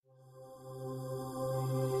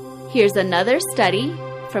Here's another study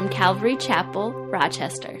from Calvary Chapel,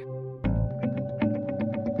 Rochester.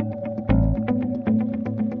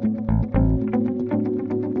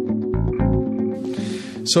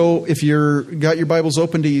 So if you've got your Bibles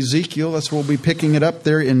open to Ezekiel, that's where we'll be picking it up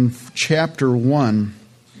there in chapter 1.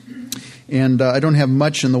 And I don't have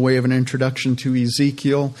much in the way of an introduction to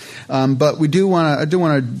Ezekiel, but I do want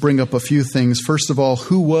to bring up a few things. First of all,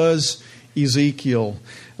 who was Ezekiel?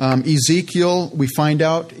 Ezekiel, we find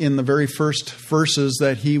out in the very first verses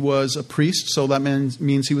that he was a priest, so that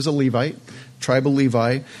means he was a Levite, tribe of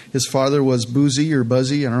Levi. His father was Buzi or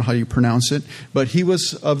Buzzy, I don't know how you pronounce it, but he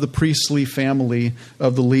was of the priestly family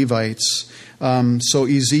of the Levites. So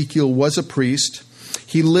Ezekiel was a priest.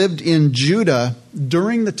 He lived in Judah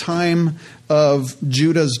during the time of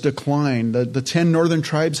Judah's decline. The 10 northern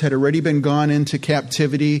tribes had already been gone into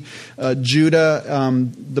captivity. Judah,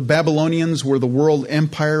 the Babylonians were the world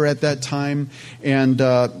empire at that time, and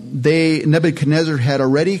Nebuchadnezzar had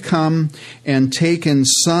already come and taken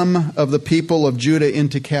some of the people of Judah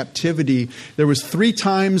into captivity. There was 3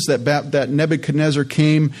 times that Nebuchadnezzar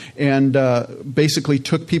came and basically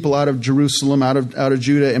took people out of Jerusalem, out of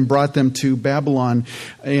Judah, and brought them to Babylon.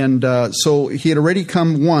 And so he had already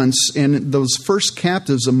come once, and those first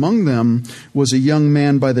captives among them was a young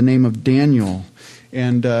man by the name of Daniel.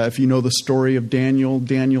 And if you know the story of Daniel,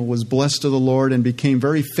 Daniel was blessed of the Lord and became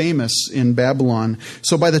very famous in Babylon.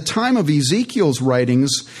 So by the time of Ezekiel's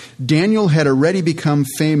writings, Daniel had already become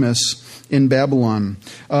famous in Babylon.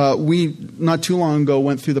 We, not too long ago,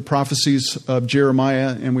 went through the prophecies of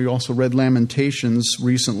Jeremiah, and we also read Lamentations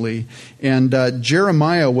recently. And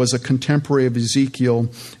Jeremiah was a contemporary of Ezekiel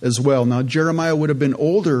as well. Now, Jeremiah would have been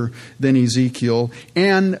older than Ezekiel,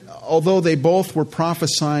 and although they both were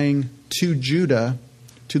prophesying to Judah,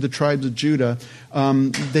 to the tribes of Judah,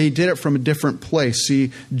 they did it from a different place.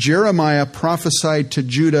 See, Jeremiah prophesied to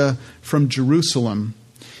Judah from Jerusalem.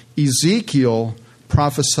 Ezekiel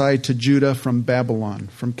prophesied to Judah from Babylon,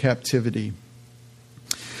 from captivity.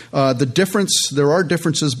 There are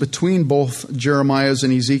differences between both Jeremiah's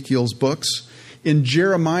and Ezekiel's books. In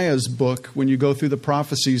Jeremiah's book, when you go through the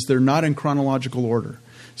prophecies, they're not in chronological order.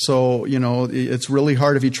 So, it's really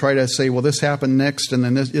hard if you try to say, well, this happened next, and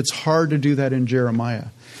then this. It's hard to do that in Jeremiah.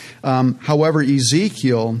 However,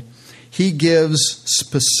 Ezekiel, he gives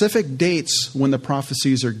specific dates when the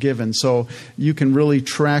prophecies are given. So you can really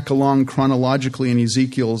track along chronologically in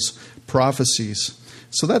Ezekiel's prophecies.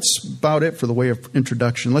 So that's about it for the way of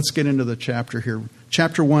introduction. Let's get into the chapter here.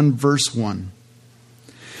 Chapter 1, verse 1.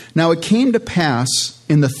 Now it came to pass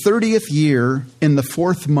in the 30th year, in the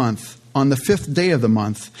 4th month, on the 5th day of the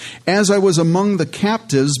month, as I was among the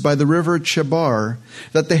captives by the river Chebar,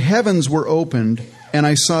 that the heavens were opened, and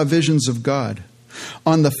I saw visions of God.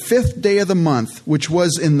 On the 5th day of the month, which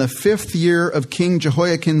was in the 5th year of King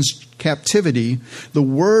Jehoiakim's captivity, the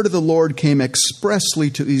word of the Lord came expressly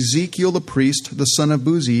to Ezekiel the priest, the son of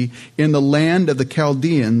Buzi, in the land of the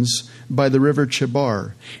Chaldeans by the river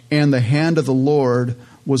Chebar, and the hand of the Lord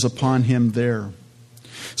was upon him there.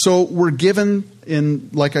 So we're given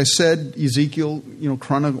like I said, Ezekiel,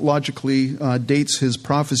 chronologically dates his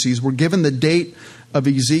prophecies. We're given the date of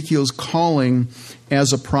Ezekiel's calling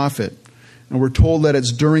as a prophet. And we're told that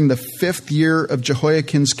it's during the 5th year of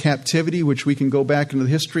Jehoiakim's captivity, which we can go back into the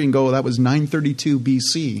history and go, that was 932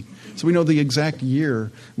 BC. So we know the exact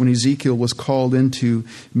year when Ezekiel was called into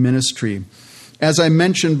ministry. As I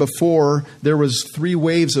mentioned before, there was 3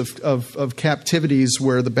 waves of captivities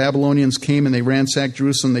where the Babylonians came and they ransacked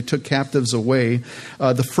Jerusalem. They took captives away.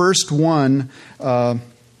 The first one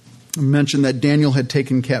mentioned that Daniel had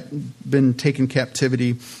been taken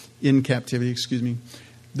captivity.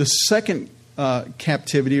 The second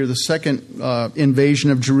captivity, or the second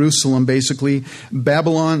invasion of Jerusalem, basically,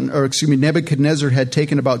 Nebuchadnezzar had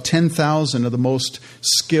taken about 10,000 of the most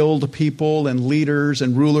skilled people and leaders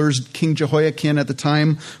and rulers. King Jehoiakim at the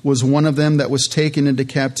time was one of them that was taken into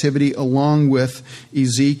captivity along with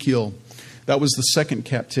Ezekiel. That was the second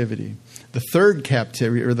captivity. The third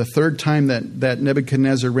captivity, or the third time that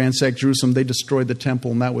Nebuchadnezzar ransacked Jerusalem, they destroyed the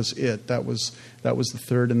temple, and that was it. That was the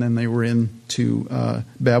third, and then they were into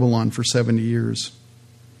Babylon for 70 years.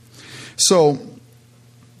 So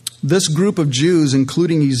this group of Jews,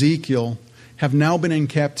 including Ezekiel, have now been in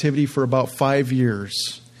captivity for about 5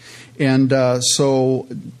 years. And so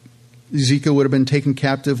Ezekiel would have been taken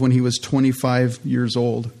captive when he was 25 years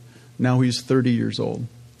old. Now he's 30 years old.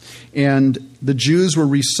 And the Jews were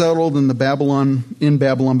resettled in Babylon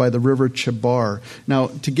by the river Chebar. Now,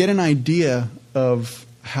 to get an idea of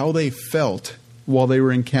how they felt while they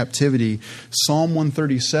were in captivity. Psalm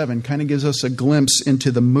 137 kind of gives us a glimpse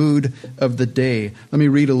into the mood of the day. Let me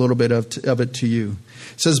read a little bit of it to you.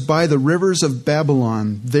 It says, "By the rivers of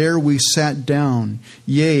Babylon, there we sat down.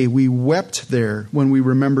 Yea, we wept there when we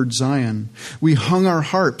remembered Zion. We hung our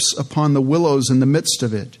harps upon the willows in the midst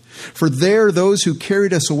of it. For there those who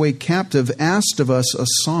carried us away captive asked of us a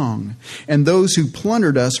song, and those who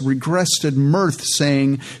plundered us requested mirth,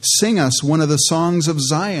 saying, Sing us one of the songs of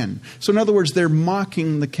Zion." So in other words, they're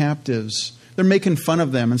mocking the captives. They're making fun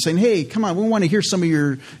of them and saying, "Hey, come on, we want to hear some of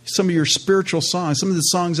your spiritual songs, some of the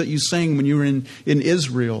songs that you sang when you were in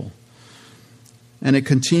Israel." And it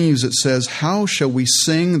continues, it says, "How shall we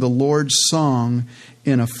sing the Lord's song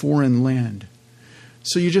in a foreign land?"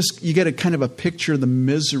 So you get a kind of a picture of the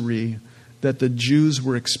misery that the Jews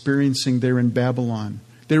were experiencing there in Babylon.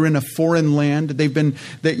 They're in a foreign land.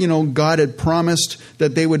 God had promised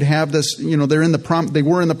that they would have this. They were in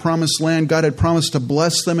the promised land. God had promised to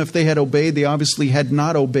bless them if they had obeyed. They obviously had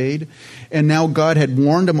not obeyed, and now God had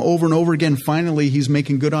warned them over and over again. Finally, He's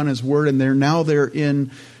making good on His word, and they're in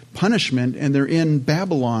punishment, and they're in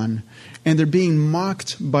Babylon, and they're being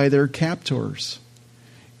mocked by their captors.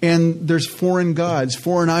 And there's foreign gods,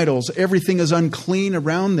 foreign idols. Everything is unclean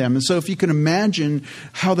around them. And so if you can imagine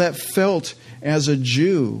how that felt as a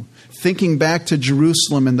Jew, thinking back to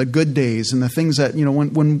Jerusalem and the good days and the things that,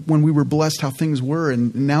 when we were blessed, how things were,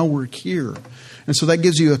 and now we're here. And so that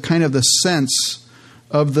gives you a kind of the sense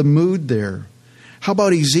of the mood there. How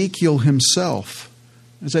about Ezekiel himself?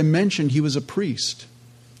 As I mentioned, he was a priest.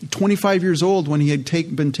 25 years old when he had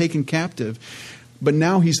been taken captive. But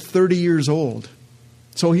now he's 30 years old.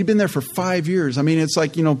 So he'd been there for 5 years. I mean, it's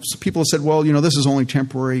like, people have said, well, this is only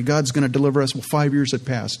temporary. God's going to deliver us. Well, 5 years had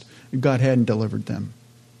passed, and God hadn't delivered them.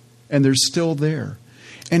 And they're still there.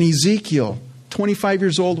 And Ezekiel, 25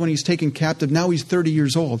 years old when he's taken captive, now he's 30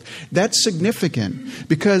 years old. That's significant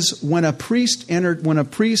because when a priest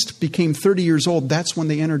became 30 years old, that's when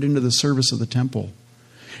they entered into the service of the temple.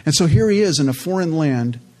 And so here he is in a foreign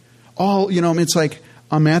land. It's like,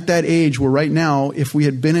 I'm at that age where right now, if we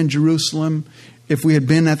had been in Jerusalem, if we had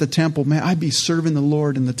been at the temple, man, I'd be serving the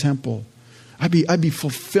Lord in the temple. I'd be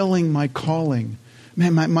fulfilling my calling.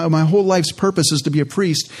 Man, my whole life's purpose is to be a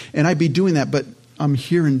priest, and I'd be doing that. But I'm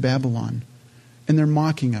here in Babylon, and they're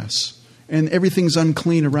mocking us, and everything's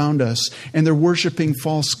unclean around us, and they're worshiping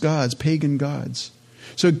false gods, pagan gods.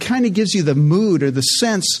 So it kind of gives you the mood or the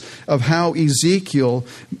sense of how Ezekiel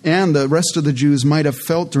and the rest of the Jews might have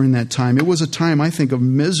felt during that time. It was a time, I think, of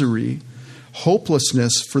misery,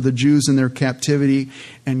 hopelessness for the Jews in their captivity,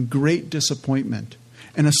 and great disappointment.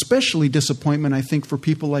 And especially disappointment, I think, for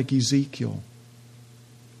people like Ezekiel.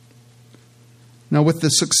 Now, with the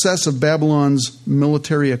success of Babylon's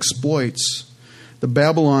military exploits, the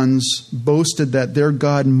Babylons boasted that their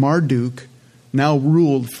god Marduk now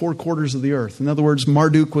ruled 4/4 of the earth. In other words,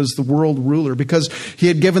 Marduk was the world ruler because he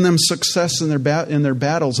had given them success in their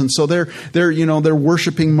battles, and so they're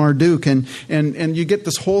worshiping Marduk, and you get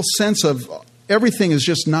this whole sense of everything is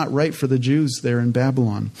just not right for the Jews there in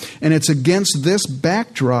Babylon. And it's against this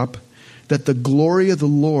backdrop that the glory of the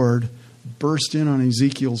Lord burst in on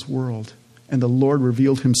Ezekiel's world. And the Lord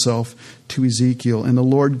revealed Himself to Ezekiel. And the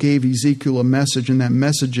Lord gave Ezekiel a message, and that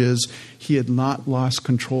message is he had not lost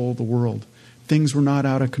control of the world. Things were not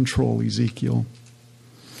out of control, Ezekiel.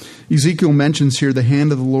 Ezekiel mentions here the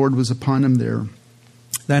hand of the Lord was upon him there.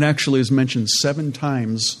 That actually is mentioned 7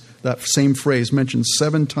 times. That same phrase mentioned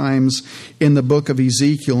 7 times in the book of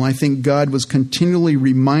Ezekiel. And I think God was continually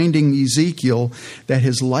reminding Ezekiel that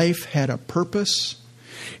his life had a purpose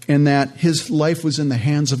and that his life was in the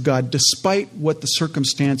hands of God, despite what the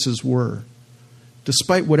circumstances were.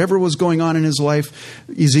 Despite whatever was going on in his life,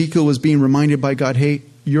 Ezekiel was being reminded by God, hey,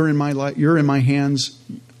 you're in my life, you're in my hands.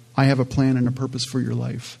 I have a plan and a purpose for your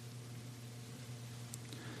life.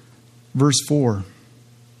 Verse 4.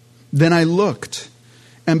 Then I looked,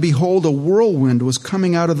 and behold, a whirlwind was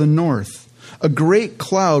coming out of the north, a great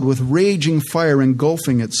cloud with raging fire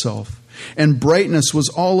engulfing itself. And brightness was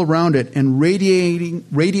all around it, and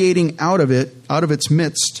radiating out of its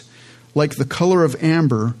midst, like the color of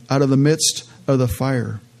amber out of the midst of the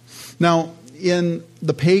fire. Now, in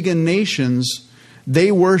the pagan nations,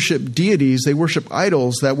 they worship deities, they worship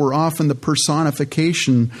idols that were often the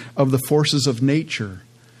personification of the forces of nature.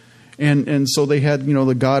 And so they had,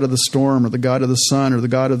 the god of the storm, or the god of the sun, or the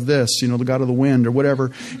god of this, the god of the wind, or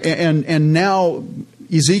whatever. And now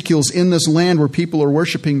Ezekiel's in this land where people are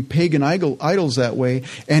worshiping pagan idols that way,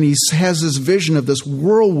 and he has this vision of this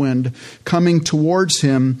whirlwind coming towards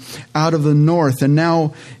him out of the north. And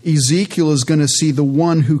now Ezekiel is going to see the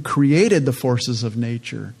one who created the forces of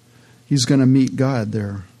nature. He's going to meet God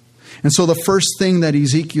there. And so the first thing that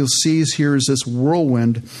Ezekiel sees here is this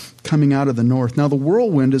whirlwind coming out of the north. Now, the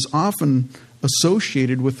whirlwind is often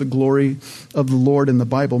associated with the glory of the Lord in the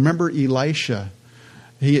Bible. Remember Elisha?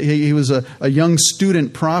 He was a young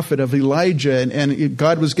student prophet of Elijah, and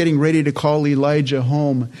God was getting ready to call Elijah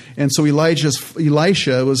home. And so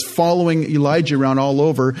Elisha was following Elijah around all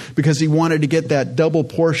over because he wanted to get that double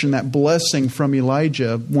portion, that blessing from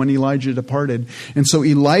Elijah when Elijah departed. And so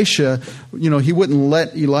Elisha, he wouldn't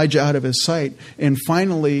let Elijah out of his sight. And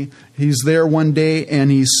finally, he's there one day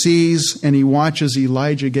and he sees and he watches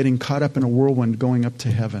Elijah getting caught up in a whirlwind going up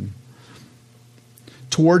to heaven.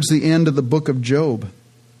 Towards the end of the book of Job,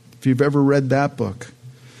 if you've ever read that book,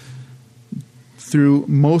 through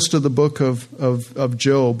most of the book of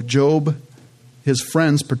Job, his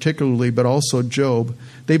friends particularly, but also Job,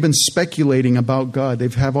 they've been speculating about God. They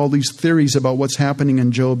have all these theories about what's happening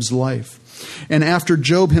in Job's life. And after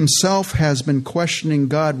Job himself has been questioning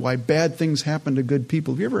God why bad things happen to good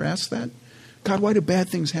people. Have you ever asked that? God, why do bad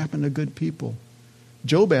things happen to good people?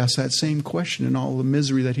 Job asked that same question in all the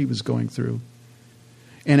misery that he was going through.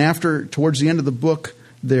 And towards the end of the book,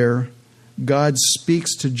 there, God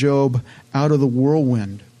speaks to Job out of the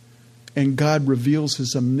whirlwind, and God reveals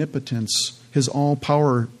his omnipotence, his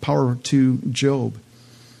all-power to Job.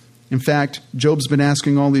 In fact, Job's been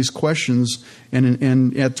asking all these questions,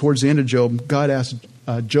 and towards the end of Job, God asked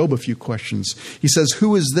Job a few questions. He says,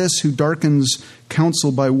 "Who is this who darkens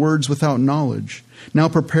counsel by words without knowledge? Now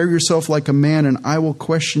prepare yourself like a man, and I will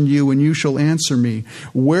question you, and you shall answer me.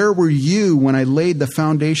 Where were you when I laid the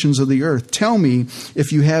foundations of the earth? Tell me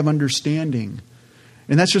if you have understanding."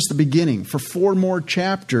 And that's just the beginning. For 4 more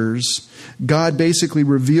chapters, God basically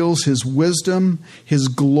reveals his wisdom, his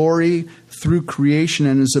glory through creation,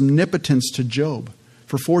 and his omnipotence to Job.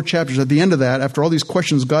 For 4 chapters. At the end of that, after all these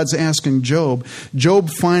questions God's asking Job, Job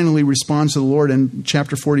finally responds to the Lord in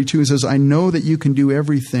chapter 42. He says, "I know that you can do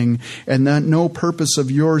everything, and that no purpose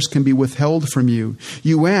of yours can be withheld from you.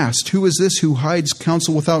 You asked, 'Who is this who hides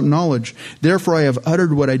counsel without knowledge?' Therefore I have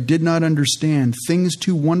uttered what I did not understand, things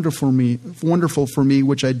too wonderful for me,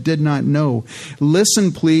 which I did not know.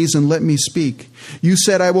 Listen, please, and let me speak. You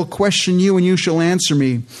said, 'I will question you, and you shall answer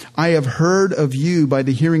me.' I have heard of you by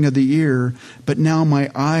the hearing of the ear, but now my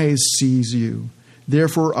eyes sees you.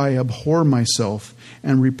 Therefore I abhor myself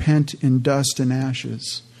and repent in dust and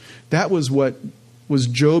ashes." That was what was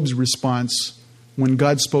Job's response when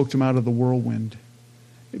God spoke to him out of the whirlwind.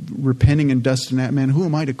 Repenting in dust and ashes. Man, who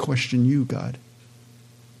am I to question you, God?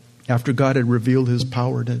 After God had revealed his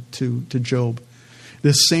power to Job.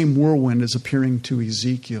 This same whirlwind is appearing to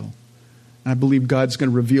Ezekiel. I believe God's going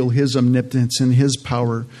to reveal his omnipotence and his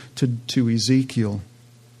power to Ezekiel.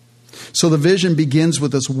 So the vision begins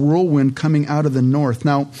with this whirlwind coming out of the north.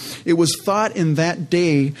 Now, it was thought in that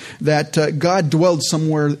day that God dwelled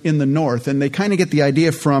somewhere in the north, and they kind of get the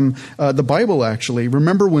idea from the Bible, actually.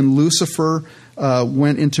 Remember when Lucifer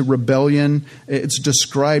went into rebellion? It's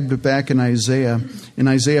described back in Isaiah. In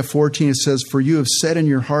Isaiah 14, it says, "For you have said in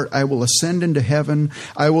your heart, I will ascend into heaven.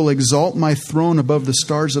 I will exalt my throne above the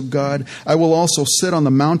stars of God. I will also sit on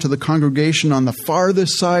the mount of the congregation on the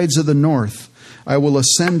farthest sides of the north. I will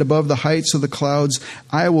ascend above the heights of the clouds.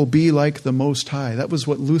 I will be like the Most High." That was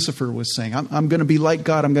what Lucifer was saying. I'm going to be like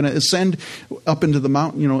God. I'm going to ascend up into the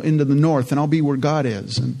mountain, into the north, and I'll be where God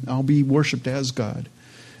is, and I'll be worshipped as God.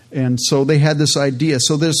 And so they had this idea.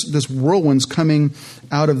 So this whirlwind's coming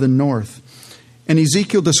out of the north. And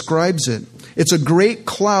Ezekiel describes it. It's a great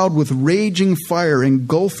cloud with raging fire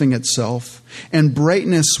engulfing itself, and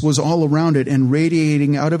brightness was all around it and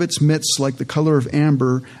radiating out of its midst like the color of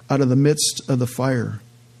amber out of the midst of the fire.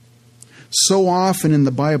 So often in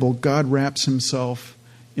the Bible, God wraps himself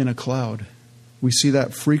in a cloud. We see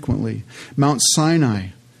that frequently. Mount Sinai.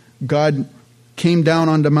 God came down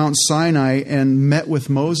onto Mount Sinai and met with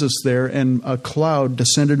Moses there, and a cloud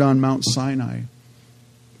descended on Mount Sinai.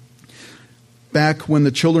 Back when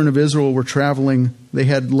the children of Israel were traveling, they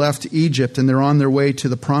had left Egypt and they're on their way to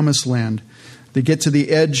the Promised Land. They get to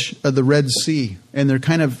the edge of the Red Sea and they're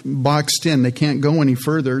kind of boxed in. They can't go any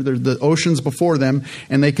further. The ocean's before them,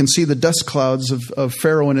 and they can see the dust clouds of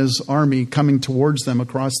Pharaoh and his army coming towards them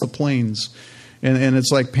across the plains. And it's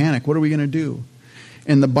like panic. What are we going to do?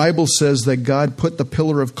 And the Bible says that God put the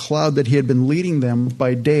pillar of cloud that he had been leading them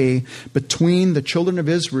by day between the children of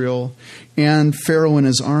Israel and Pharaoh and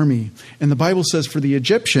his army. And the Bible says for the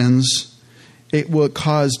Egyptians, it will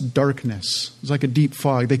cause darkness. It was like a deep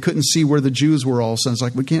fog. They couldn't see where the Jews were all. So it's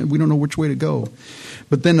like, we don't know which way to go.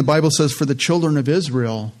 But then the Bible says for the children of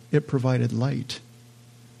Israel, it provided light.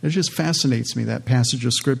 It just fascinates me, that passage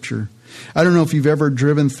of Scripture. I don't know if you've ever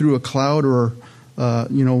driven through a cloud or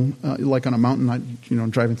like on a mountain,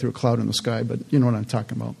 not, driving through a cloud in the sky, but you know what I'm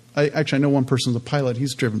talking about. I know one person's a pilot.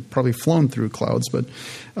 He's probably flown through clouds, but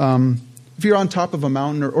if you're on top of a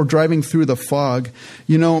mountain or driving through the fog,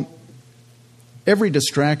 every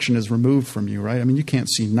distraction is removed from you, right? I mean, you can't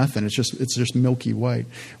see nothing. It's just milky white.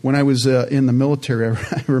 When I was in the military,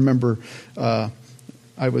 I remember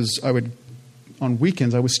on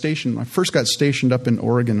weekends, I was stationed. I first got stationed up in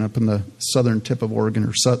Oregon, up in the southern tip of Oregon,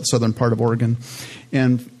 or southern part of Oregon.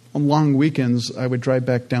 And on long weekends, I would drive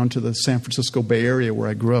back down to the San Francisco Bay Area where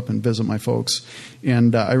I grew up and visit my folks.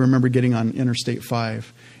 And I remember getting on Interstate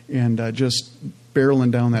 5 and just barreling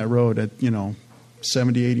down that road at,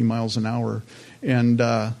 70, 80 miles an hour. And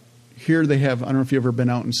here they have, I don't know if you've ever been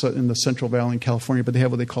out in the Central Valley in California, but they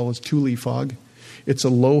have what they call as Thule fog. It's a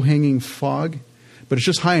low-hanging fog, but it's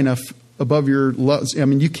just high enough above your lungs. I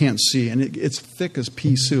mean, you can't see, and it's thick as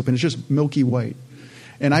pea soup, and it's just milky white.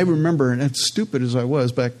 And I remember, and as stupid as I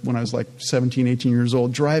was back when I was like 17, 18 years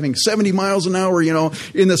old, driving 70 miles an hour,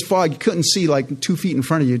 in this fog. You couldn't see like 2 feet in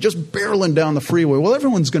front of you, just barreling down the freeway. Well,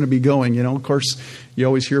 everyone's going to be going, Of course, you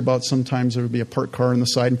always hear about sometimes there would be a parked car on the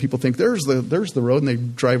side, and people think there's the road, and they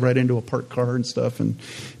drive right into a parked car and stuff, and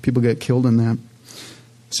people get killed in that.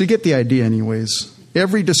 So you get the idea anyways.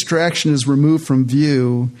 Every distraction is removed from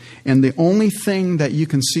view, and the only thing that you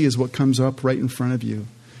can see is what comes up right in front of you.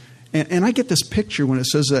 And I get this picture when it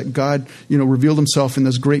says that God, revealed himself in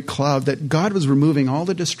this great cloud, that God was removing all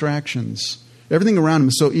the distractions, everything around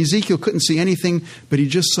him. So Ezekiel couldn't see anything, but he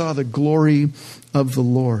just saw the glory of the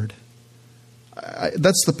Lord.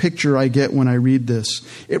 That's the picture I get when I read this.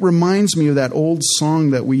 It reminds me of that old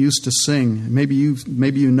song that we used to sing. Maybe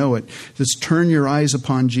you know it. This, turn your eyes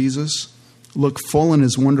upon Jesus. Look full in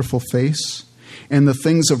his wonderful face, and the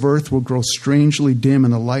things of earth will grow strangely dim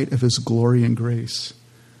in the light of his glory and grace.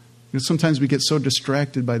 Sometimes we get so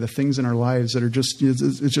distracted by the things in our lives that are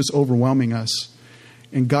it's just overwhelming us.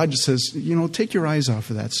 And God just says, take your eyes off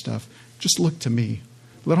of that stuff. Just look to me.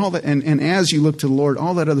 Let all that, and as you look to the Lord,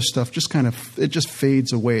 all that other stuff it just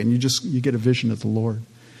fades away, and you get a vision of the Lord.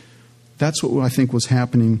 That's what I think was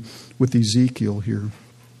happening with Ezekiel here.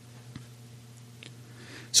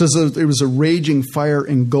 It says that there was a raging fire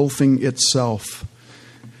engulfing itself.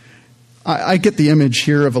 I get the image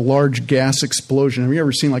here of a large gas explosion. Have you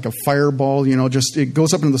ever seen like a fireball? It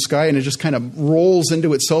goes up into the sky and it just kind of rolls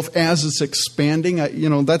into itself as it's expanding.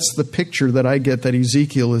 That's the picture that I get that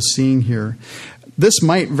Ezekiel is seeing here. This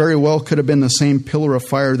might very well could have been the same pillar of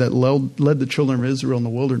fire that led the children of Israel in the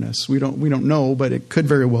wilderness. We don't know, but it could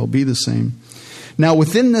very well be the same. Now,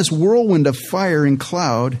 within this whirlwind of fire and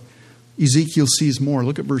cloud, Ezekiel sees more.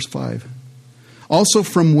 Look at verse 5. Also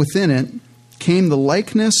from within it came the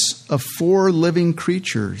likeness of 4 living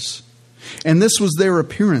creatures, and this was their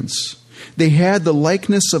appearance. They had the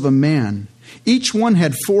likeness of a man. Each one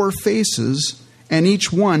had 4 faces, and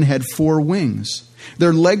each one had 4 wings.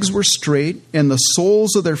 Their legs were straight, and the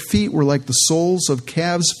soles of their feet were like the soles of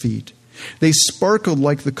calves' feet. They sparkled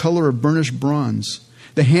like the color of burnished bronze.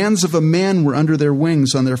 The hands of a man were under their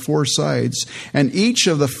wings on their 4 sides, and each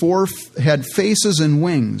of the 4 had faces and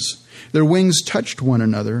wings. Their wings touched one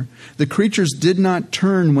another. The creatures did not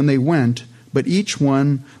turn when they went, but each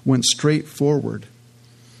one went straight forward.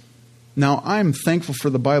 Now, I'm thankful for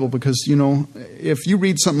the Bible because, if you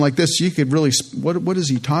read something like this, you could really, what is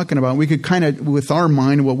he talking about? We could kind of, with our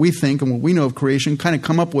mind, what we think and what we know of creation, kind of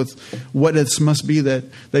come up with what it must be that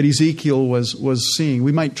Ezekiel was seeing.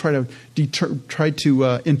 We might try to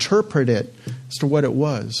interpret it as to what it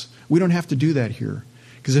was. We don't have to do that here.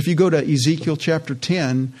 Because if you go to Ezekiel chapter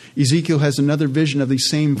 10, Ezekiel has another vision of these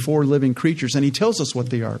same 4 living creatures, and he tells us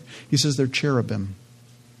what they are. He says they're cherubim.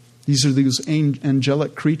 These are these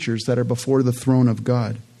angelic creatures that are before the throne of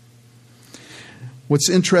God.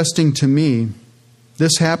 What's interesting to me,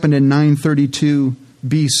 this happened in 932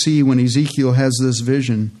 BC when Ezekiel has this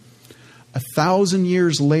vision. 1,000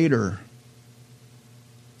 years later,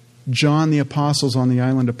 John the Apostle's on the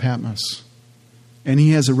island of Patmos, and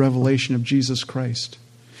he has a revelation of Jesus Christ.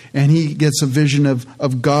 And he gets a vision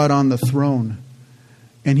of God on the throne.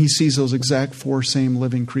 And he sees those exact 4 same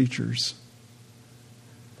living creatures.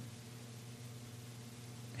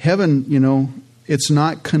 Heaven, it's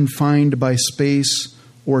not confined by space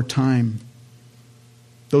or time.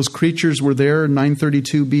 Those creatures were there in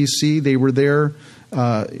 932 BC. They were there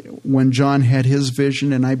when John had his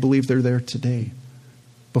vision, and I believe they're there today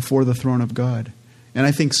before the throne of God. And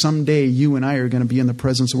I think someday you and I are going to be in the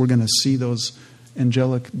presence, and we're going to see those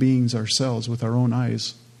angelic beings ourselves with our own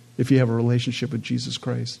eyes if you have a relationship with Jesus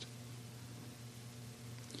Christ.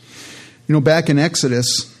 Back in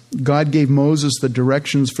Exodus, God gave Moses the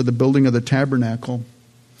directions for the building of the tabernacle.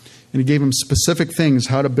 And he gave them specific things,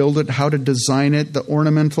 how to build it, how to design it, the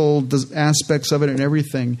ornamental aspects of it and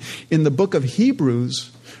everything. In the book of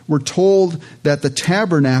Hebrews, we're told that the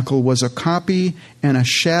tabernacle was a copy and a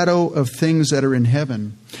shadow of things that are in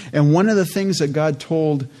heaven. And one of the things that God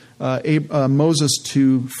told Moses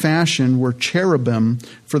to fashion were cherubim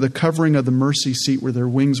for the covering of the mercy seat where their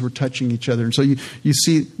wings were touching each other. And so you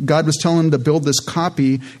see, God was telling him to build this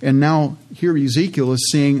copy, and now here Ezekiel is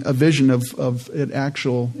seeing a vision of it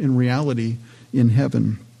actual in reality in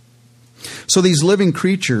heaven. So these living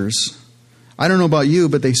creatures, I don't know about you,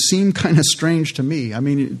 but they seem kind of strange to me. I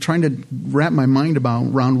mean, trying to wrap my mind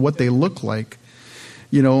around what they look like.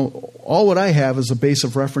 You know, all what I have as a base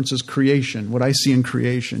of reference is creation, what I see in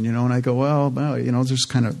creation, you know, and I go, well, you know,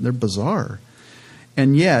 they're bizarre.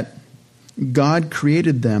 And yet, God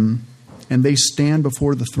created them, and they stand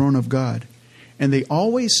before the throne of God. And they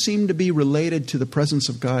always seem to be related to the presence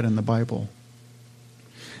of God in the Bible.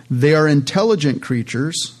 They are intelligent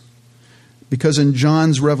creatures, because in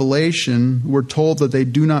John's Revelation, we're told that they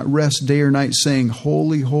do not rest day or night, saying,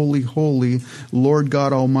 Holy, holy, holy, Lord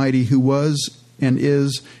God Almighty, who was and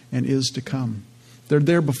is to come. They're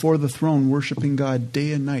there before the throne, worshiping God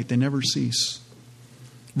day and night. They never cease.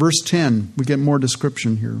 Verse 10, we get more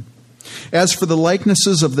description here. As for the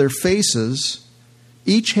likenesses of their faces,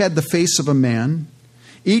 each had the face of a man.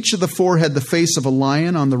 Each of the four had the face of a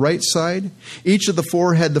lion on the right side. Each of the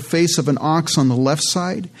four had the face of an ox on the left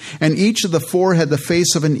side. And each of the four had the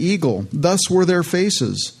face of an eagle. Thus were their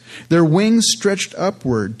faces. Their wings stretched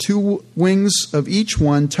upward. 2 wings of each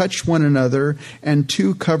one touched one another, and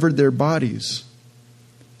 2 covered their bodies.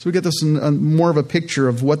 So we get this in more of a picture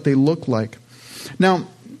of what they look like. Now,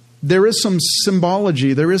 there is some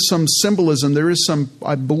symbology, there is some symbolism, there is some,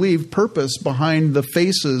 I believe, purpose behind the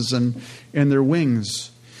faces and their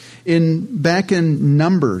wings. Back in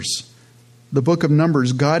Numbers, the book of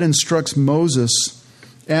Numbers, God instructs Moses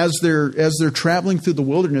as they're traveling through the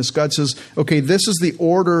wilderness. God says, okay, this is the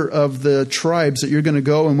order of the tribes that you're going to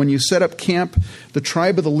go. And when you set up camp, the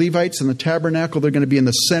tribe of the Levites in the tabernacle, they're going to be in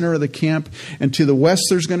the center of the camp. And to the west,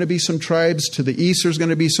 there's going to be some tribes. To the east, there's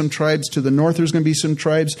going to be some tribes. To the north, there's going to be some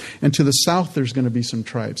tribes. And to the south, there's going to be some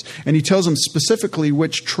tribes. And he tells them specifically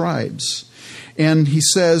which tribes. And he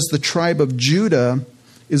says the tribe of Judah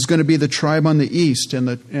is going to be the tribe on the east. And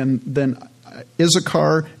then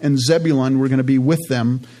Issachar and Zebulun were going to be with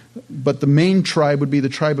them, but the main tribe would be the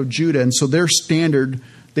tribe of Judah. And so their standard,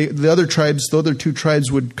 the other 2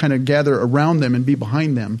 tribes would kind of gather around them and be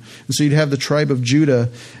behind them. And so you'd have the tribe of Judah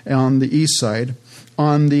on the east side.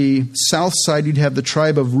 On the south side, you'd have the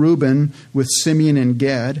tribe of Reuben with Simeon and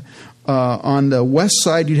Gad. On the west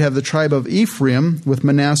side, you'd have the tribe of Ephraim with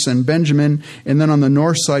Manasseh and Benjamin. And then on the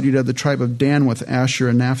north side, you'd have the tribe of Dan with Asher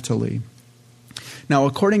and Naphtali. Now,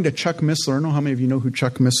 according to Chuck Missler, I don't know how many of you know who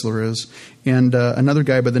Chuck Missler is, and another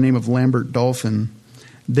guy by the name of Lambert Dolphin,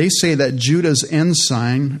 they say that Judah's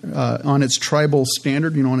ensign on its tribal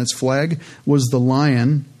standard, on its flag, was the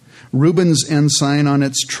lion. Reuben's ensign on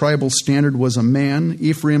its tribal standard was a man.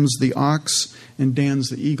 Ephraim's the ox, and Dan's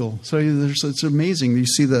the eagle. So it's amazing. You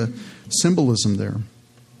see the symbolism there.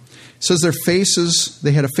 It says their faces,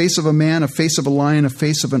 they had a face of a man, a face of a lion, a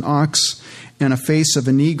face of an ox, and a face of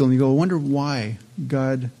an eagle. And you go, I wonder why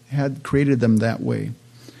God had created them that way.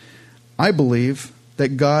 I believe that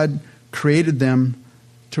God created them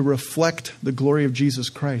to reflect the glory of Jesus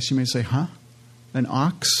Christ. You may say, an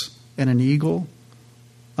ox and an eagle,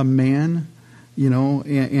 a man,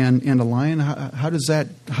 and a lion? How does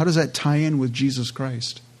that tie in with Jesus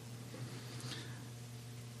Christ?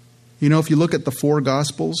 If you look at the 4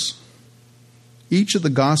 Gospels, each of the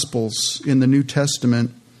Gospels in the New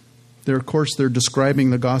Testament, they're describing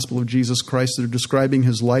the gospel of Jesus Christ. They're describing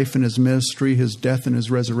his life and his ministry, his death and his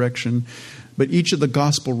resurrection. But each of the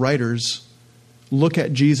gospel writers look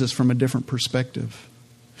at Jesus from a different perspective.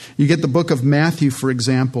 You get the book of Matthew, for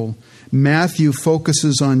example. Matthew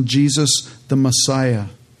focuses on Jesus, the Messiah,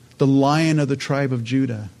 the Lion of the tribe of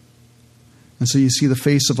Judah. And so you see the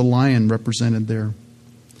face of a lion represented there.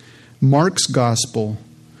 Mark's gospel,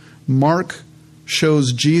 Mark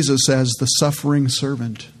shows Jesus as the suffering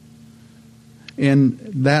servant. And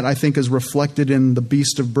that, I think, is reflected in the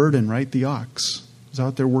beast of burden, right? The ox is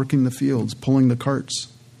out there working the fields, pulling the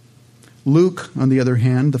carts. Luke, on the other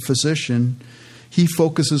hand, the physician, he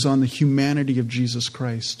focuses on the humanity of Jesus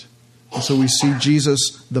Christ. And so we see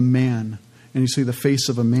Jesus, the man, and you see the face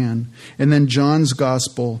of a man. And then John's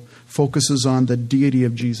gospel focuses on the deity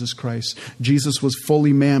of Jesus Christ. Jesus was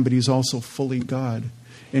fully man, but he's also fully God.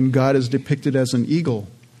 And God is depicted as an eagle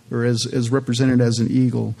or as represented as an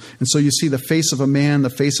eagle. And so you see the face of a man, the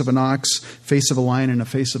face of an ox, face of a lion, and a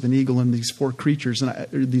face of an eagle in these four creatures, and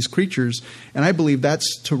I believe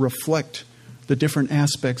that's to reflect the different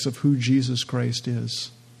aspects of who Jesus Christ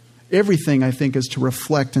is. Everything, I think, is to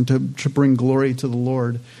reflect and to bring glory to the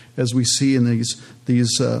Lord, as we see in this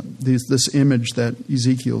image that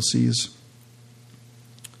Ezekiel sees.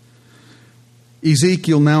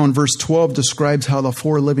 Ezekiel now in verse 12 describes how the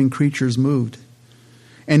four living creatures moved.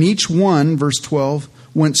 And each one, verse 12,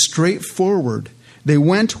 went straight forward. They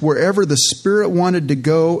went wherever the Spirit wanted to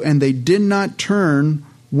go, and they did not turn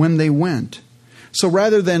when they went. So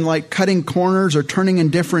rather than like cutting corners or turning in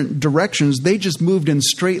different directions, they just moved in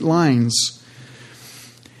straight lines.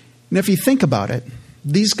 And if you think about it,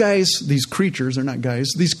 these creatures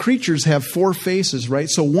have four faces, right?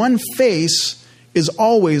 So one face is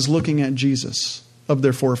always looking at Jesus of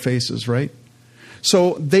their four faces, right?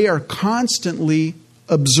 So they are constantly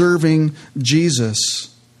observing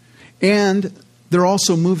Jesus. And they're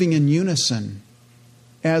also moving in unison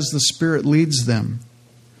as the Spirit leads them.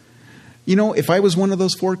 You know, if I was one of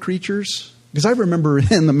those four creatures, because I remember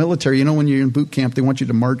in the military, you know, when you're in boot camp, they want you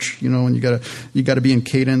to march, you know, and you gotta be in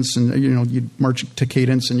cadence, and you know, you march to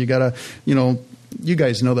cadence, and you gotta, you know, you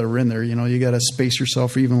guys know that we're in there, you know, you gotta space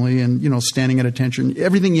yourself evenly, and you know, standing at attention,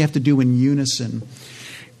 everything you have to do in unison.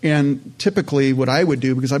 And typically, what I would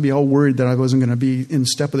do, because I'd be all worried that I wasn't going to be in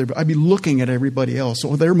step with it, I'd be looking at everybody else.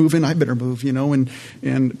 Oh, they're moving, I better move, you know. And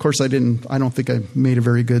of course, I don't think I made a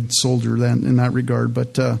very good soldier in that regard,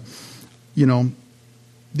 but. You know,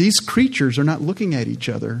 these creatures are not looking at each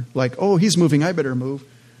other like, oh, he's moving, I better move.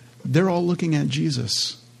 They're all looking at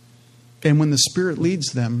Jesus. And when the Spirit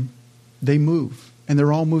leads them, they move. And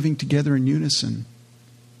they're all moving together in unison.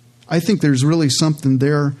 I think there's really something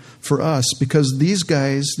there for us, because these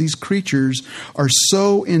creatures, are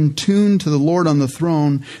so in tune to the Lord on the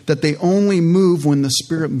throne that they only move when the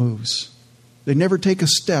Spirit moves. They never take a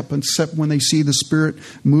step except when they see the Spirit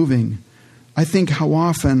moving. I think how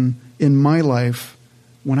often in my life,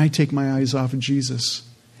 when I take my eyes off of Jesus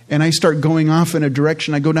and I start going off in a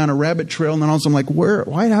direction, I go down a rabbit trail, and then also I'm like,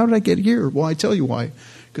 how did I get here? Well, I tell you why.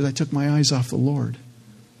 Because I took my eyes off the Lord.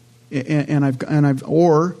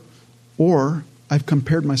 Or I've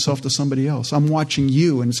compared myself to somebody else. I'm watching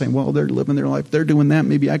you and saying, well, they're living their life. They're doing that.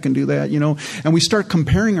 Maybe I can do that, you know. And we start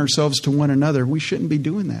comparing ourselves to one another. We shouldn't be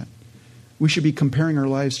doing that. We should be comparing our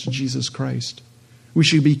lives to Jesus Christ. We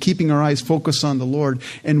should be keeping our eyes focused on the Lord.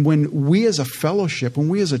 And when we as a fellowship, when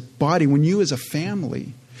we as a body, when you as a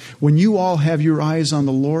family, when you all have your eyes on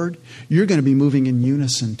the Lord, you're going to be moving in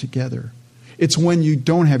unison together. It's when you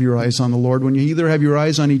don't have your eyes on the Lord, when you either have your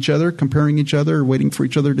eyes on each other, comparing each other, or waiting for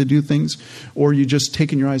each other to do things, or you just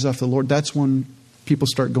taking your eyes off the Lord, that's when people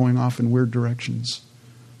start going off in weird directions.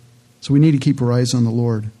 So we need to keep our eyes on the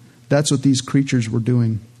Lord. That's what these creatures were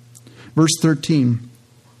doing. Verse 13.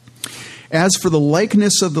 As for the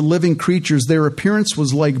likeness of the living creatures, their appearance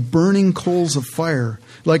was like burning coals of fire,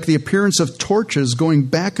 like the appearance of torches going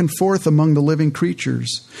back and forth among the living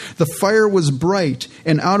creatures. The fire was bright,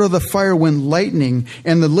 and out of the fire went lightning,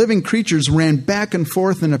 and the living creatures ran back and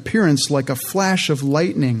forth in appearance like a flash of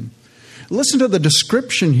lightning. Listen to the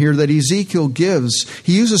description here that Ezekiel gives.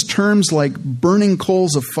 He uses terms like burning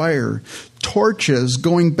coals of fire, torches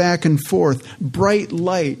going back and forth, bright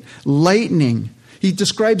light, lightning. He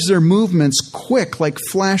describes their movements quick, like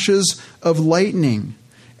flashes of lightning.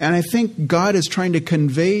 And I think God is trying to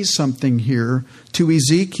convey something here to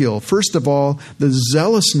Ezekiel. First of all, the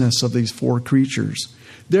zealousness of these four creatures.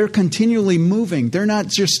 They're continually moving. They're not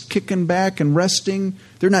just kicking back and resting.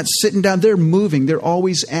 They're not sitting down. They're moving. They're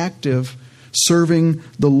always active, serving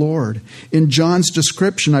the Lord. In John's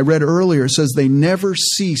description, I read earlier, it says they never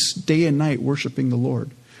cease day and night worshiping the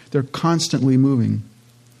Lord. They're constantly moving.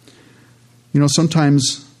 You know,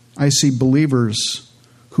 sometimes I see believers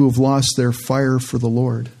who have lost their fire for the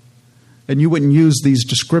Lord. And you wouldn't use these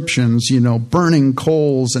descriptions, you know, burning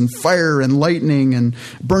coals and fire and lightning and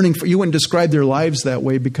burning. You wouldn't describe their lives that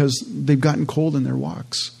way because they've gotten cold in their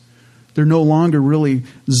walks. They're no longer really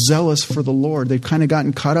zealous for the Lord. They've kind of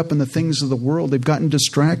gotten caught up in the things of the world. They've gotten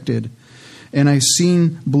distracted. And I've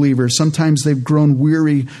seen believers, sometimes they've grown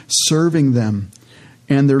weary serving them,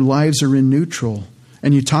 and their lives are in neutral.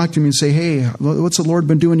 And you talk to them and say, hey, what's the Lord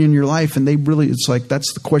been doing in your life? And it's like,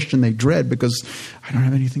 that's the question they dread, because I don't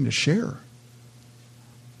have anything to share.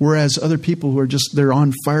 Whereas other people who are they're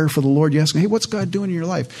on fire for the Lord, you ask them, hey, what's God doing in your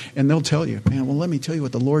life? And they'll tell you, man, well, let me tell you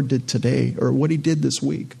what the Lord did today, or what he did this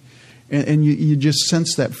week. And you just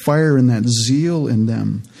sense that fire and that zeal in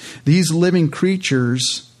them. These living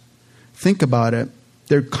creatures, think about it,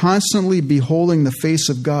 They're constantly beholding the face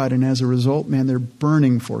of God, and as a result, man, they're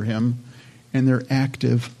burning for Him, and they're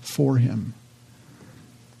active for Him.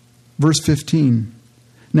 Verse 15.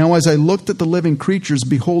 Now as I looked at the living creatures,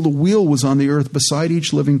 behold, a wheel was on the earth beside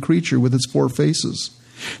each living creature with its 4 faces.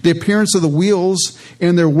 The appearance of the wheels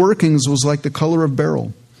and their workings was like the color of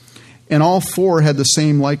beryl, and all 4 had the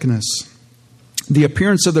same likeness. The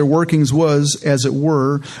appearance of their workings was, as it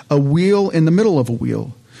were, a wheel in the middle of a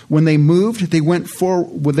wheel. When they moved, they went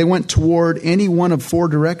toward any one of 4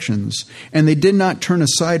 directions, and they did not turn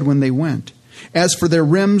aside when they went. As for their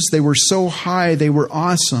rims, they were so high, they were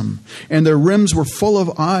awesome. And their rims were full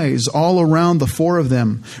of eyes all around the 4 of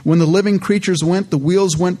them. When the living creatures went, the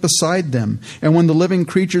wheels went beside them. And when the living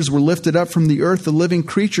creatures were lifted up from the earth, the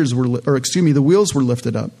wheels were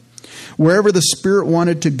lifted up. Wherever the Spirit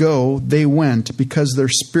wanted to go, they went, because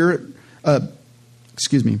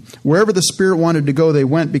wherever the Spirit wanted to go, they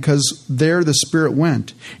went, because there the Spirit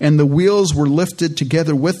went. And the wheels were lifted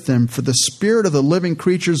together with them, for the spirit of the living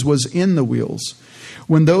creatures was in the wheels.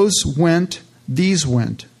 When those went, these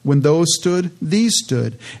went. When those stood, these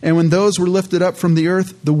stood. And when those were lifted up from the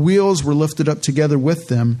earth, the wheels were lifted up together with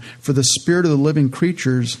them, for the spirit of the living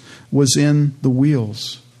creatures was in the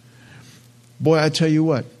wheels. Boy, I tell you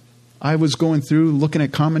what. I was going through looking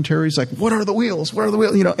at commentaries like, what are the wheels? What are the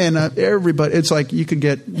wheels? And everybody, it's like you could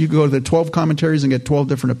go to the 12 commentaries and get 12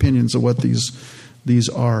 different opinions of what these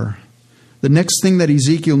are. The next thing that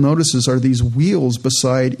Ezekiel notices are these wheels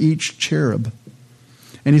beside each cherub.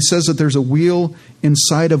 And he says that there's a wheel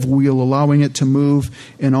inside of wheel, allowing it to move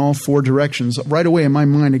in all 4 directions. Right away in my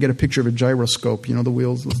mind, I get a picture of a gyroscope. You know, the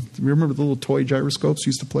wheels. Remember the little toy gyroscopes you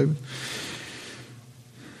used to play with?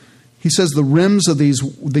 He says the rims of these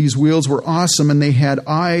wheels were awesome, and they had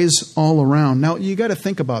eyes all around. Now, you got to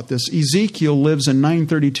think about this. Ezekiel lives in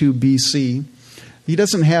 932 BC. He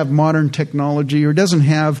doesn't have modern technology, or doesn't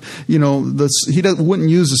have, wouldn't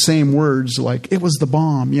use the same words like it was the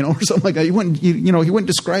bomb, or something like that. He wouldn't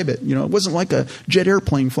describe it. It wasn't like a jet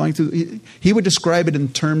airplane flying through. He would describe it in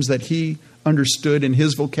terms that he understood in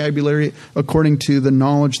his vocabulary, according to the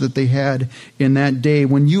knowledge that they had in that day.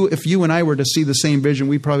 If you and I were to see the same vision,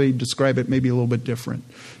 we'd probably describe it maybe a little bit different.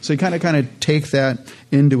 So you kind of take that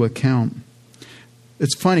into account.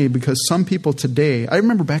 It's funny because some people today, I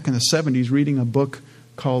remember back in the 70s reading a book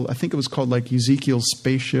called, I think it was called like Ezekiel's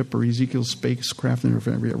Spaceship or Ezekiel's Spacecraft. I don't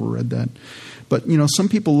know if you ever read that. But, some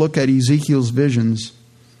people look at Ezekiel's visions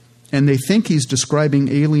and they think he's describing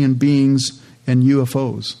alien beings and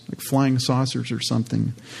UFOs, like flying saucers or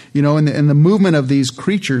something. And the movement of these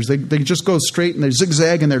creatures, they just go straight and they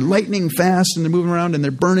zigzag and they're lightning fast and they're moving around and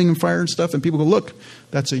they're burning and fire and stuff. And people go, look,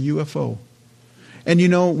 that's a UFO. And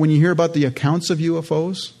when you hear about the accounts of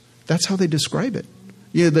UFOs, that's how they describe it.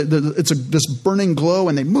 It's this burning glow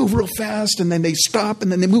and they move real fast and then they stop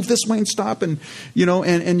and then they move this way and stop and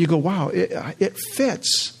you go, wow, it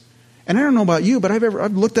fits. And I don't know about you, but I've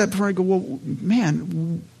looked at it before. I go, well,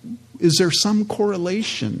 man, is there some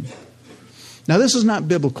correlation? Now, this is not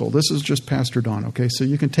biblical. This is just Pastor Don, okay? So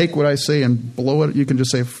you can take what I say and blow it. You can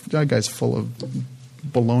just say, that guy's full of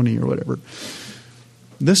baloney or whatever.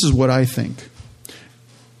 This is what I think.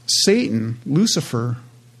 Satan, Lucifer,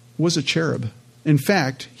 was a cherub. In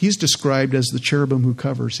fact, he's described as the cherubim who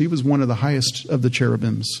covers. He was one of the highest of the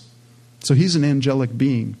cherubims. So he's an angelic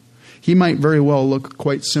being. He might very well look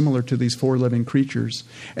quite similar to these 4 living creatures.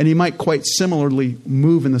 And he might quite similarly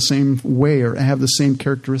move in the same way or have the same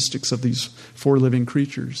characteristics of these 4 living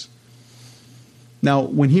creatures. Now,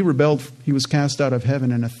 when he rebelled, he was cast out of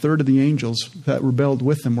heaven, and a third of the angels that rebelled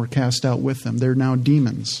with him were cast out with him. They're now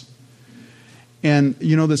demons. And,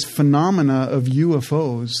 this phenomena of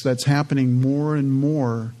UFOs that's happening more and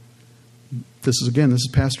more, this is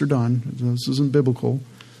Pastor Don, this isn't biblical.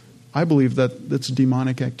 I believe that that's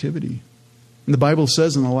demonic activity. And the Bible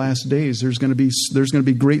says in the last days there's going to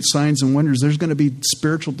be great signs and wonders. There's going to be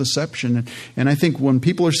spiritual deception. And I think when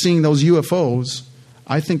people are seeing those UFOs,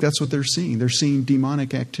 I think that's what they're seeing. They're seeing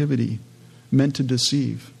demonic activity meant to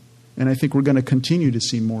deceive. And I think we're going to continue to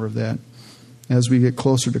see more of that as we get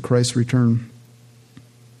closer to Christ's return.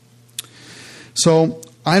 So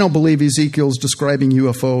I don't believe Ezekiel's describing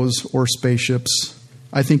UFOs or spaceships.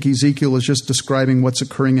 I think Ezekiel is just describing what's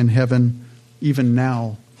occurring in heaven even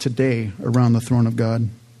now, today, around the throne of God.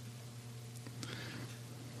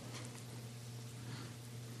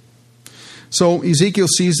 So Ezekiel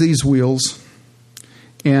sees these wheels,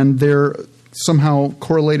 and they're somehow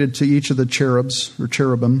correlated to each of the cherubs or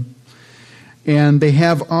cherubim. And they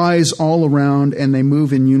have eyes all around, and they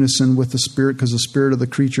move in unison with the Spirit because the spirit of the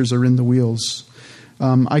creatures are in the wheels.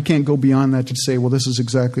 I can't go beyond that to say, well, this is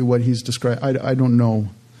exactly what he's described. I don't know.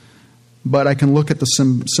 but I can look at the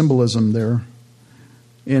symbolism there.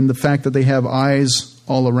 And the fact that they have eyes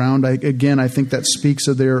all around, I think that speaks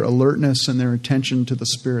of their alertness and their attention to the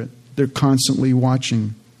Spirit. They're constantly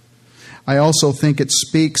watching. I also think it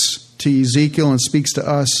speaks to Ezekiel and speaks to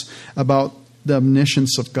us about the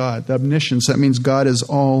omniscience of God. The omniscience, that means God is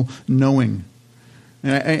all-knowing.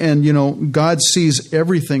 And God sees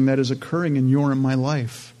everything that is occurring in your and my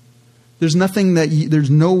life. There's nothing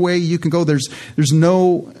there's no way you can go. There's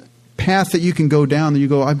no path that you can go down that you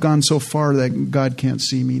go, I've gone so far that God can't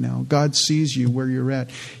see me now. God sees you where you're at.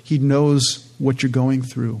 He knows what you're going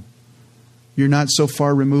through. You're not so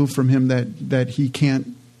far removed from Him that He can't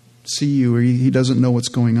see you, or He doesn't know what's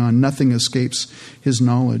going on. Nothing escapes His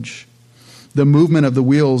knowledge. The movement of the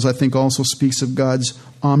wheels, I think, also speaks of God's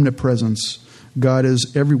omnipresence. God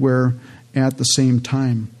is everywhere at the same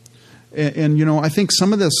time. And I think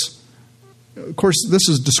some of this, of course, this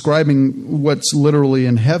is describing what's literally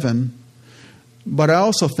in heaven, but I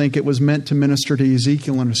also think it was meant to minister to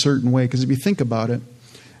Ezekiel in a certain way, because if you think about it,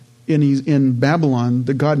 in Babylon,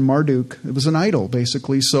 the god Marduk, it was an idol,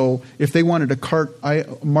 basically. So if they wanted to cart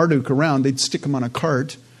Marduk around, they'd stick him on a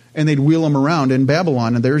cart, and they'd wheel him around in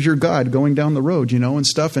Babylon, and there's your God going down the road, and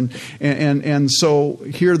stuff. And so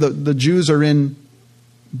here the Jews are in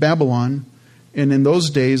Babylon, and in those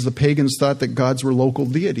days the pagans thought that gods were local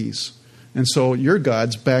deities. And so your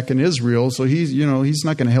God's back in Israel, so he's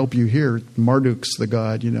not going to help you here. Marduk's the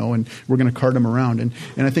God, and we're going to cart him around. And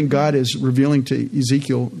I think God is revealing to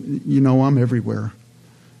Ezekiel, I'm everywhere.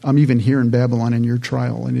 I'm even here in Babylon in your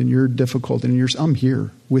trial and in your difficulty, and I'm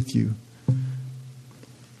here with you.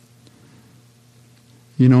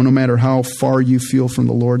 No matter how far you feel from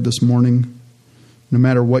the Lord this morning, no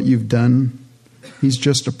matter what you've done, He's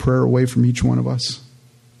just a prayer away from each one of us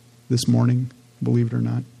this morning, believe it or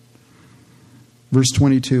not. Verse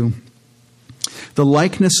 22. The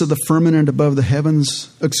likeness of the firmament above the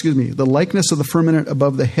firmament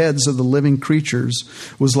above the heads of the living creatures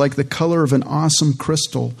was like the color of an awesome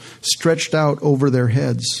crystal stretched out over their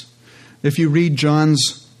heads. If you read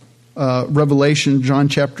John's Revelation, John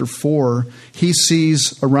chapter 4, he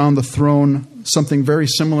sees around the throne something very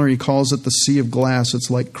similar. He calls it the sea of glass.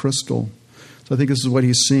 It's like crystal. So I think this is what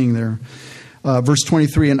he's seeing there. Verse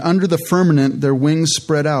 23, and under the firmament their wings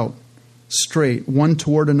spread out straight, one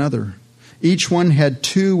toward another. Each one had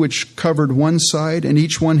two which covered one side, and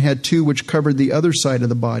each one had two which covered the other side of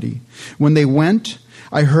the body. When they went,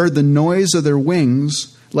 I heard the noise of their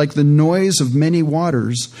wings, like the noise of many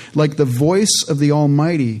waters, like the voice of the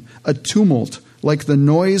Almighty, a tumult, like the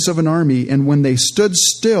noise of an army. And when they stood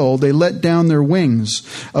still, they let down their wings.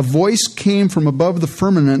 A voice came from above the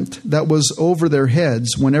firmament that was over their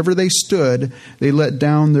heads. Whenever they stood, they let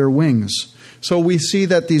down their wings. So we see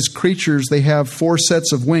that these creatures, they have 4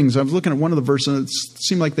 sets of wings. I was looking at one of the verses, and it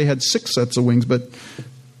seemed like they had 6 sets of wings, but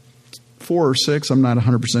 4 or 6, I'm not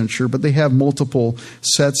 100% sure, but they have multiple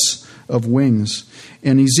sets of wings.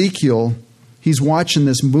 And Ezekiel, he's watching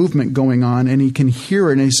this movement going on, and he can hear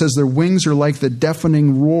it, and he says their wings are like the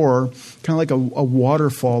deafening roar, kind of like a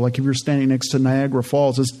waterfall, like if you're standing next to Niagara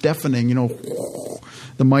Falls. It's deafening,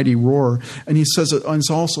 the mighty roar. And he says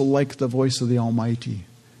it's also like the voice of the Almighty,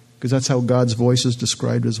 because that's how God's voice is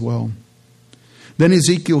described as well. Then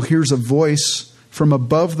Ezekiel hears a voice from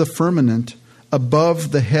above the firmament,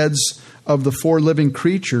 above the heads of the 4 living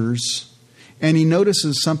creatures, and he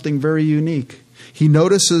notices something very unique. He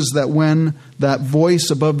notices that when that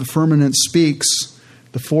voice above the firmament speaks,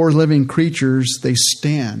 the 4 living creatures, they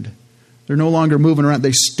stand. They're no longer moving around.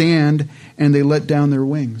 They stand and they let down their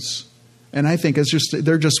wings. And I think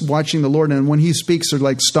they're just watching the Lord, and when He speaks, they're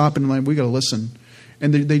like stopping and like, we got to listen.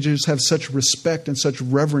 And they just have such respect and such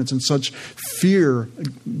reverence and such fear,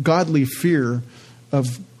 godly fear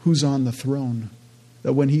of who's on the throne,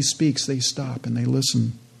 that when He speaks, they stop and they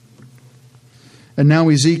listen. And now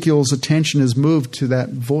Ezekiel's attention is moved to that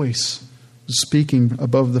voice speaking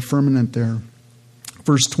above the firmament there.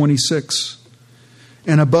 Verse 26,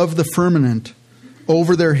 and above the firmament,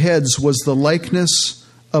 over their heads, was the likeness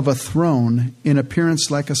of a throne in appearance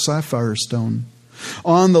like a sapphire stone.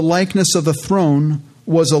 On the likeness of the throne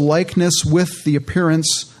was a likeness with the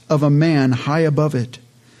appearance of a man high above it.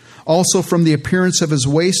 Also from the appearance of his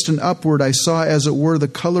waist and upward I saw as it were the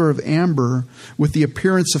color of amber, with the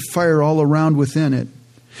appearance of fire all around within it.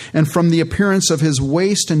 And from the appearance of his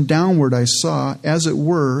waist and downward I saw, as it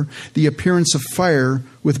were, the appearance of fire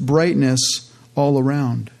with brightness all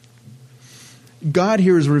around. God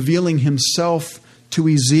here is revealing Himself to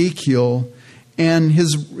Ezekiel, and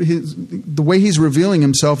the way He's revealing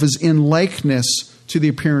Himself is in likeness to the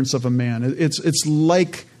appearance of a man. It's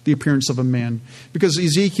like the appearance of a man. Because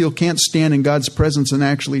Ezekiel can't stand in God's presence and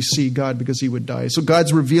actually see God because he would die. So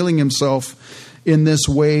God's revealing himself in this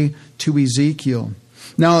way to Ezekiel.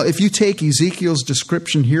 Now, if you take Ezekiel's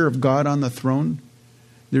description here of God on the throne,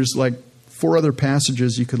 there's like 4 other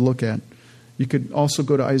passages you could look at. You could also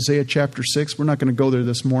go to Isaiah chapter 6. We're not going to go there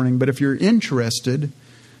this morning, but if you're interested,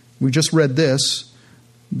 we just read this.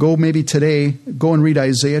 Go maybe today, go and read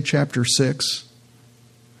Isaiah chapter 6.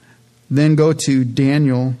 Then go to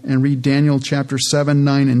Daniel and read Daniel chapter 7,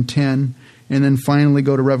 9, and 10. And then finally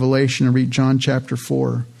go to Revelation and read John chapter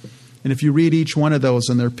 4. And if you read each one of those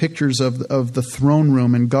and they're pictures of the throne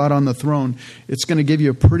room and God on the throne, it's going to give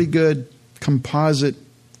you a pretty good composite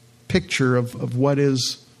picture of what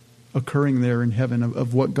is occurring there in heaven,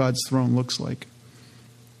 of what God's throne looks like.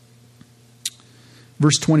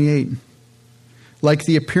 Verse 28, like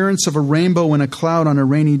the appearance of a rainbow in a cloud on a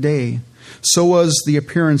rainy day, so was the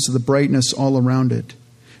appearance of the brightness all around it.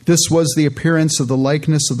 This was the appearance of the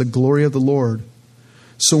likeness of the glory of the Lord.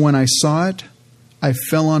 So when I saw it, I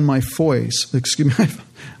fell on my voice. Excuse me,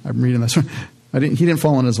 I'm reading this one. He didn't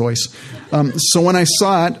fall on his voice. So when I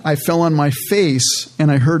saw it, I fell on my face, and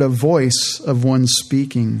I heard a voice of one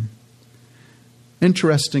speaking.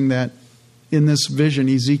 Interesting that in this vision,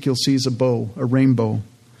 Ezekiel sees a bow, a rainbow.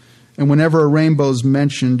 And whenever a rainbow is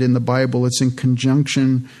mentioned in the Bible, it's in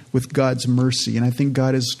conjunction with God's mercy. And I think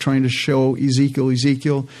God is trying to show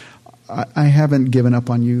Ezekiel, I haven't given up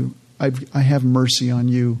on you. I have mercy on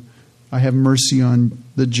you. I have mercy on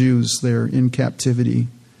the Jews there in captivity.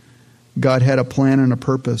 God had a plan and a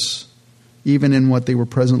purpose, even in what they were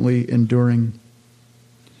presently enduring.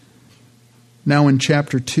 Now in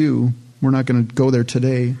chapter 2, we're not going to go there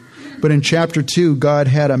today, but in chapter 2, God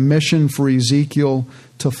had a mission for Ezekiel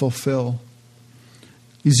to fulfill.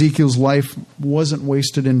 Ezekiel's life wasn't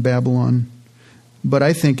wasted in Babylon, but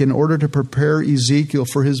I think in order to prepare Ezekiel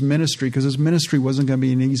for his ministry, because his ministry wasn't going to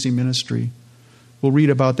be an easy ministry. We'll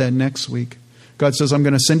read about that next week. God says, I'm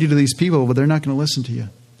going to send you to these people, but they're not going to listen to you.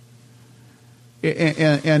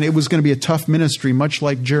 And it was going to be a tough ministry, much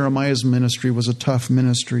like Jeremiah's ministry was a tough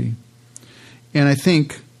ministry. And I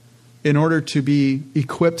think in order to be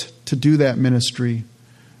equipped to do that ministry,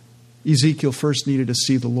 Ezekiel first needed to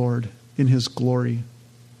see the Lord in his glory.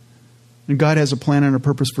 And God has a plan and a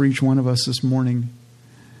purpose for each one of us this morning.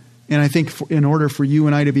 And I think in order for you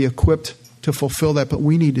and I to be equipped to fulfill that, but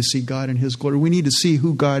we need to see God in his glory. We need to see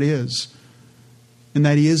who God is and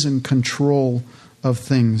that he is in control of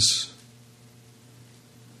things.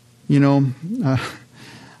 You know,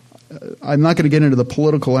 I'm not going to get into the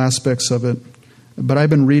political aspects of it, but I've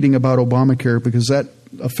been reading about Obamacare because that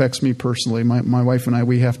affects me personally. My wife and I,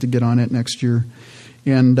 we have to get on it next year.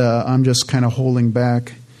 And I'm just kind of holding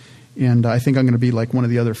back. And I think I'm going to be like one of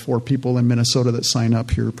the other 4 people in Minnesota that sign up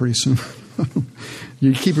here pretty soon.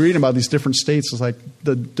 You keep reading about these different states. It's like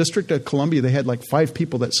the District of Columbia, they had like 5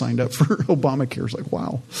 people that signed up for Obamacare. It's like,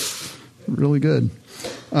 wow, really good.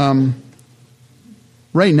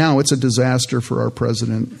 Right now, it's a disaster for our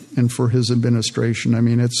president and for his administration. I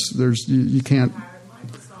mean, you can't.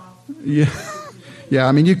 Yeah.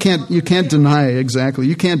 I mean, you can't deny exactly.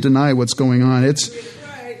 You can't deny what's going on. It's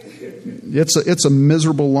a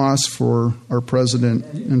miserable loss for our president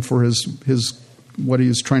and for his what he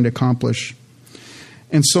is trying to accomplish.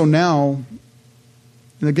 And so now,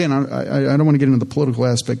 and again, I don't want to get into the political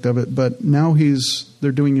aspect of it, but now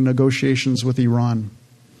they're doing negotiations with Iran.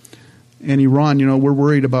 And Iran, we're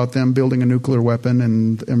worried about them building a nuclear weapon.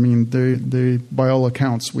 And I mean, they by all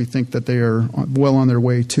accounts, we think that they are well on their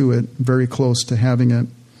way to it, very close to having it.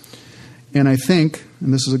 And I think,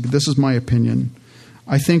 and this is my opinion,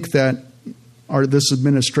 I think that this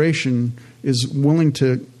administration is willing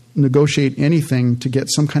to negotiate anything to get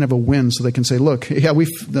some kind of a win so they can say, look, yeah,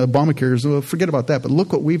 the Obamacare, forget about that, but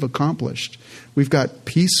look what we've accomplished. We've got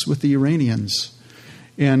peace with the Iranians.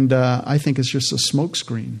 And I think it's just a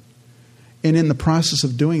smokescreen. And in the process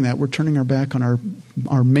of doing that, we're turning our back on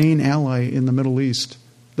our main ally in the Middle East,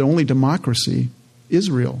 the only democracy,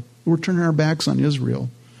 Israel. We're turning our backs on Israel.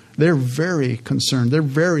 They're very concerned. They're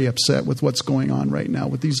very upset with what's going on right now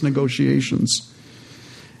with these negotiations.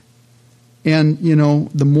 And,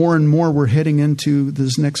 the more and more we're heading into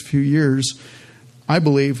this next few years, I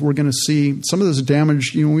believe we're going to see some of this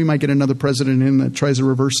damage. We might get another president in that tries to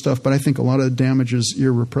reverse stuff, but I think a lot of the damage is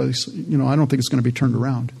irreplaceable. I don't think it's going to be turned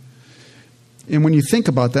around. And when you think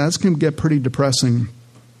about that, it's going to get pretty depressing.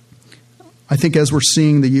 I think as we're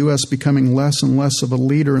seeing the U.S. becoming less and less of a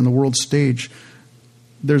leader in the world stage,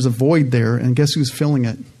 there's a void there, and guess who's filling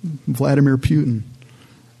it? Vladimir Putin.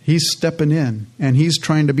 He's stepping in, and he's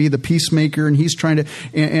trying to be the peacemaker, and he's trying to...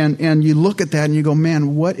 And you look at that, and you go,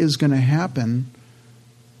 man, what is going to happen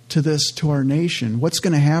to this, to our nation? What's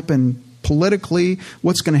going to happen politically?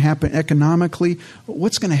 What's going to happen economically?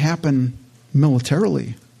 What's going to happen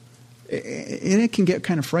militarily? And it can get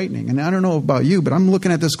kind of frightening. And I don't know about you, but I'm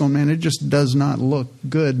looking at this going, man, it just does not look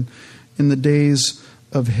good in the days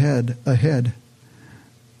ahead.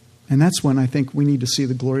 And that's when I think we need to see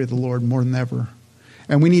the glory of the Lord more than ever.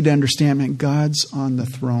 And we need to understand, man, God's on the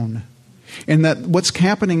throne. And that what's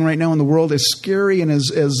happening right now in the world, as scary and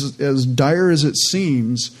as dire as it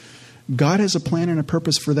seems, God has a plan and a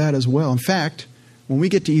purpose for that as well. In fact, when we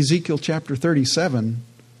get to Ezekiel chapter 37,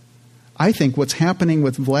 I think what's happening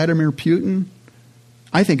with Vladimir Putin,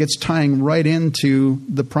 I think it's tying right into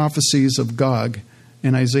the prophecies of Gog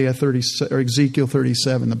in Ezekiel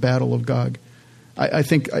 37, the battle of Gog. I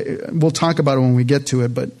think we'll talk about it when we get to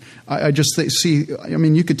it, but I just see, I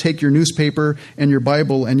mean, you could take your newspaper and your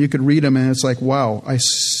Bible and you could read them and it's like, wow,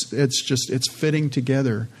 it's fitting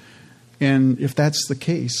together. And if that's the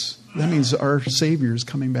case, that means our Savior is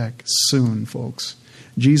coming back soon, folks.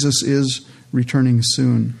 Jesus is returning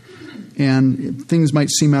soon. And things might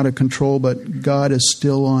seem out of control, but God is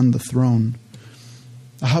still on the throne.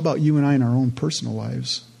 How about you and I in our own personal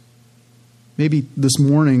lives? Maybe this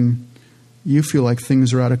morning you feel like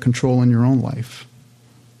things are out of control in your own life.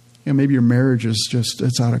 And maybe your marriage is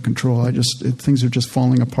it's out of control. Things are just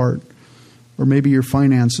falling apart. Or maybe your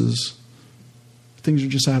finances, things are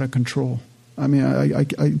just out of control. I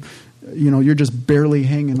mean, you're just barely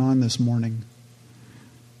hanging on this morning.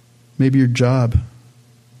 Maybe your job,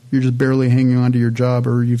 you're just barely hanging on to your job,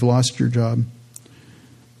 or you've lost your job.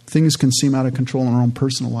 Things can seem out of control in our own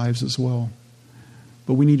personal lives as well.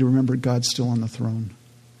 But we need to remember God's still on the throne.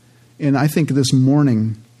 And I think this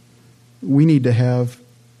morning we need to have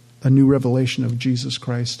a new revelation of Jesus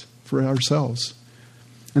Christ for ourselves.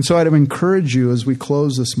 And so I'd encourage you as we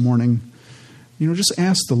close this morning, just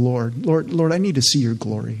ask the Lord, Lord, I need to see your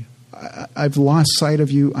glory. I've lost sight of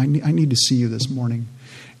you. I need to see you this morning.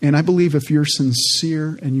 And I believe if you're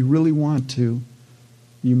sincere and you really want to,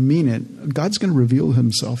 you mean it, God's going to reveal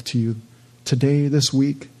himself to you today, this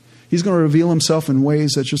week. He's going to reveal himself in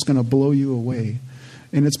ways that's just going to blow you away.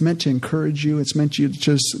 And it's meant to encourage you. It's meant to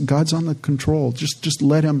just, God's on the control. Just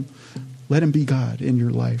let him be God in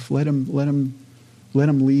your life. Let him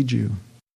lead you.